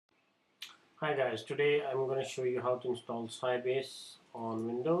Hi guys, today I'm going to show you how to install Sybase on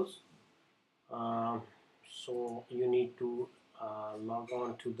Windows. So you need to log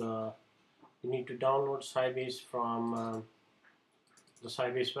on to you need to download Sybase from the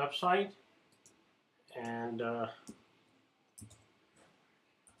Sybase website, and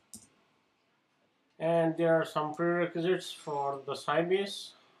and there are some prerequisites for the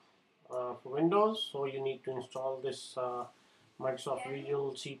Sybase for Windows. So you need to install this Microsoft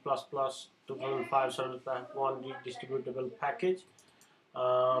Visual C++ 2005 Service Pack 1 distributable package.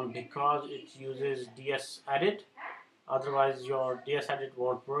 Because it uses DS Edit. Otherwise, your DS Edit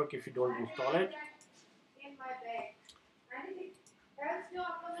won't work if you don't install it.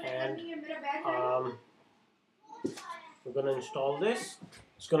 And we're gonna install this.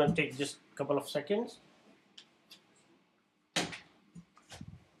 It's gonna take just a couple of seconds.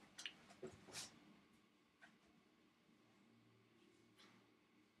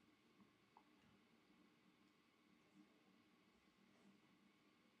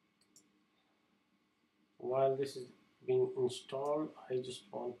 While this is being installed, I just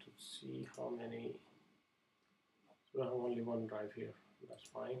want to see how many. We have only one drive here. That's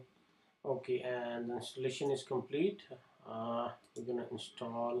fine. Okay, and the installation is complete. We're gonna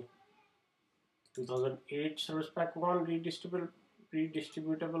install 2008 Service Pack 1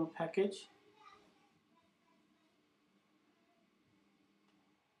 redistributable package.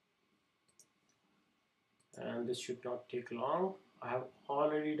 And this should not take long. I have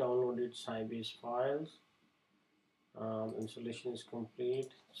already downloaded Sybase files. Installation is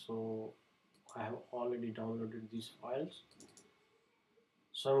complete, so I have already downloaded these files.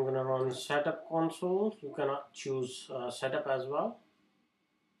 So I'm gonna run setup console. You cannot choose setup as well.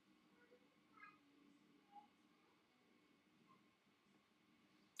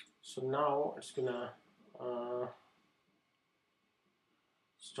 So now it's gonna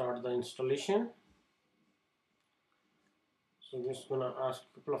start the installation. So I'm just gonna ask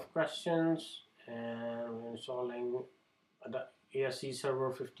a couple of questions, and we're installing the ASE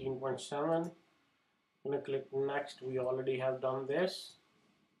server 15.7. I'm gonna click next. We already have done this.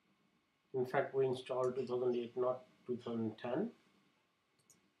 In fact, we installed 2008, not 2010.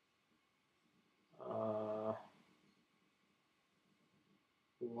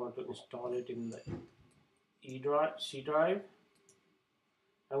 We want to install it in the C drive.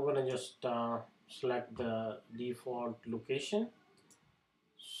 I'm gonna just select the default location.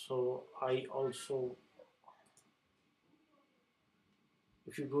 So I also,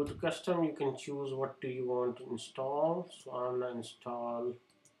 if you go to custom, you can choose what do you want to install. So I'm gonna install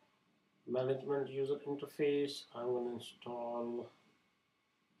management user interface. I'm gonna install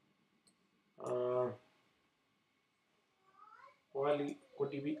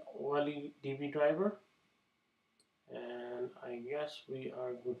DB driver, and I guess we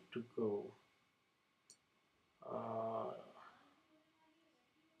are good to go.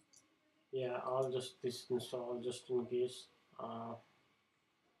 Yeah, I'll just disinstall just in case, and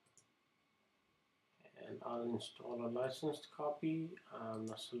I'll install a licensed copy.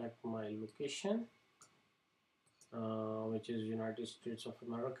 Select my location, which is United States of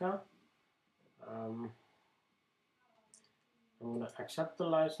America. I'm going to accept the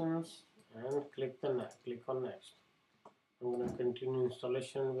license and click on next. I'm going to continue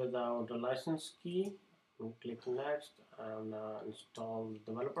installation without a license key. And click next and install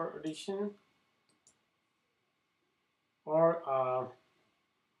developer edition. Or I'm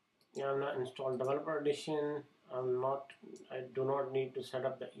not installed developer edition. I do not need to set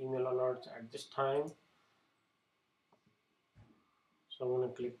up the email alerts at this time. So I'm going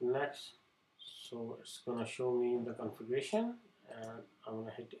to click next. So it's going to show me the configuration, and I'm going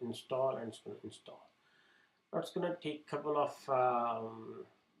to hit install, and it's going to install. Now it's going to take a couple of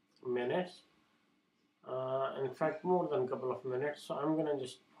minutes. In fact, more than a couple of minutes. So I'm going to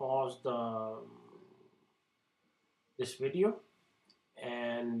just pause this video,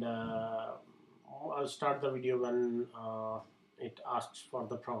 and I'll start the video when it asks for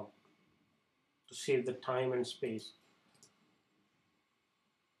the prompt to save the time and space.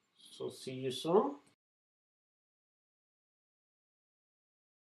 So see you soon.